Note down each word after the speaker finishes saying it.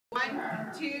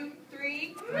2,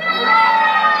 3.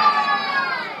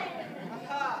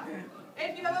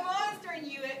 If you have a monster in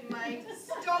you, it might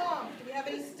stomp. Do we have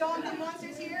any stomping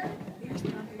monsters here?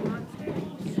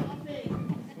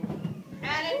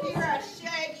 And if you're a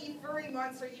shaggy, furry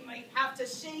monster, you might have to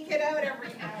shake it out every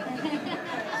now and then.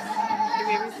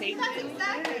 That's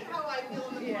exactly how I feel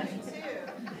in the morning,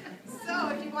 too. So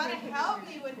if you want to help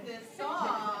me with this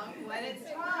song, when it's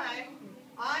time,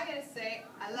 I'm going to say,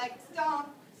 I like to stomp,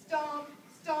 stomp,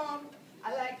 stomp.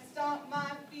 I like to stomp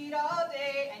my feet all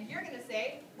day. And you're going to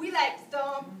say, we like to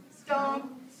stomp,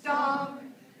 stomp, stomp.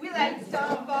 We like to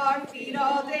stomp our feet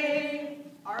all day.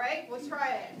 All right, we'll try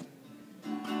it.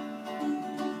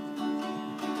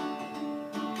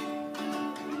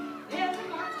 There's a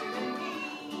monster in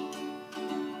me.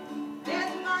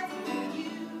 There's a monster in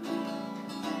you.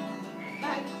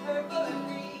 Might be purple or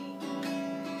green.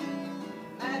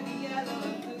 Might be yellow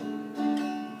or blue.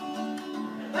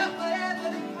 But whatever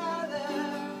the color,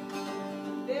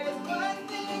 there's one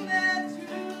thing that's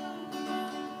true.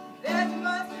 There's a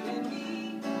monster in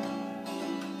me.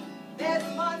 There's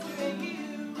a monster in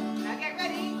you. Now get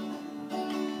ready.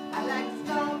 I like to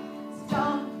stomp,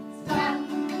 stomp, stomp.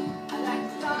 I like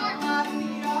to stomp my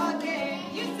feet all day.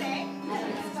 You say,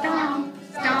 Stomp,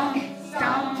 stomp,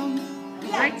 stomp. We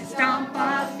like to stomp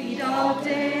our feet all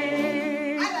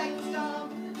day. I like to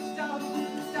stomp, stomp,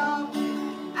 stomp.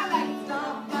 I like to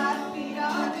stomp my feet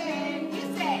all day.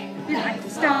 You say, We like to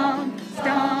stomp,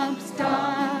 stomp,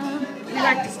 stomp. We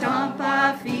like to stomp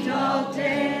our feet all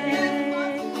day.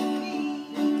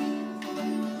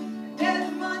 there's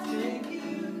a monster in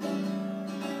you.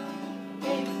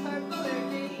 Maybe purple or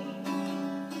green.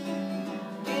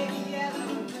 Maybe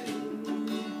yellow or blue.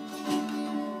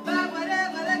 But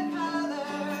whatever the color,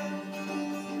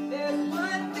 there's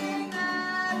one thing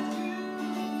that's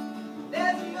true.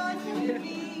 There's a monster in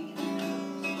me.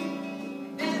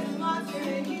 There's a monster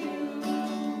in you.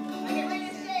 Now get ready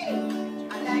to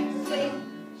shake. I like to shake,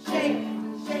 shake,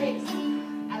 shake.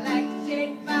 I like to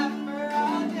shake my fur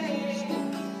all day.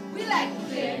 We like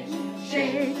to shake,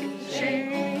 Shake,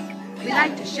 shake. We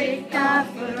like to shake our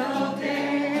foot all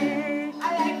day.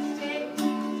 I like to shake,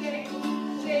 shake,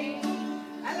 shake.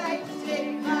 I like to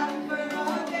shake my fur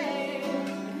all day.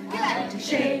 We like to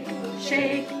Shake,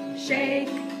 shake, shake.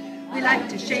 We like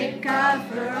to shake our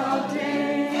fur all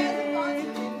day. there's a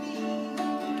monster in me.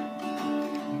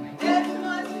 There's a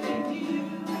monster in you.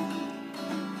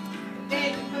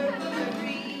 Maybe purple or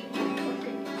green.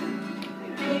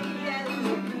 Maybe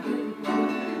yellow or blue.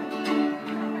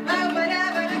 But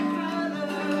whatever the color,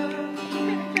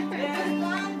 there's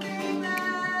one thing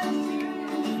that's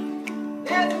true.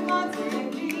 There's a monster in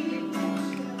me.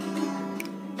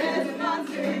 There's a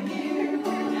monster in you.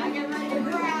 Now get ready to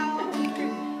growl.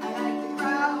 I like to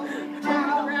growl,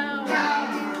 growl, growl.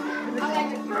 I like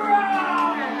to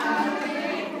growl.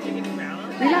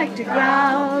 We like to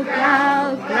growl,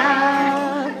 growl,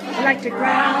 growl. We like to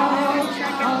growl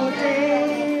all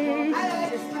day.